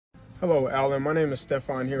Hello Alan, my name is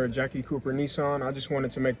Stefan here at Jackie Cooper Nissan. I just wanted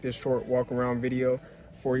to make this short walk around video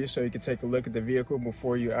for you so you can take a look at the vehicle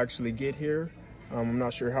before you actually get here. I'm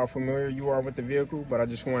not sure how familiar you are with the vehicle, but I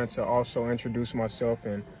just wanted to also introduce myself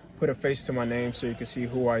and put a face to my name so you can see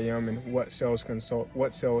who I am and what sales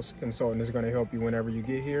consultant is going to help you whenever you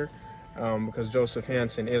get here. Because Joseph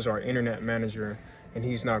Hansen is our internet manager and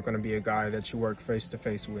he's not going to be a guy that you work face to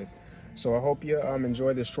face with. So I hope you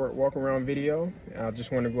enjoy this short walk around video. I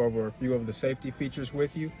just want to go over a few of the safety features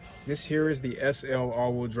with you. This here is the SL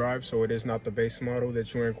all-wheel drive, so it is not the base model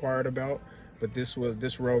that you inquired about, but this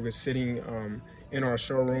Rogue is sitting in our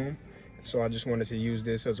showroom. So I just wanted to use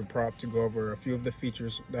this as a prop to go over a few of the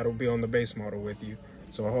features that'll be on the base model with you.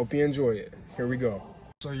 So I hope you enjoy it. Here we go.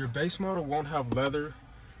 So your base model won't have leather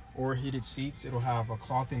or heated seats. It'll have a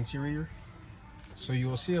cloth interior. So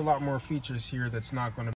you'll see a lot more features here that's not going to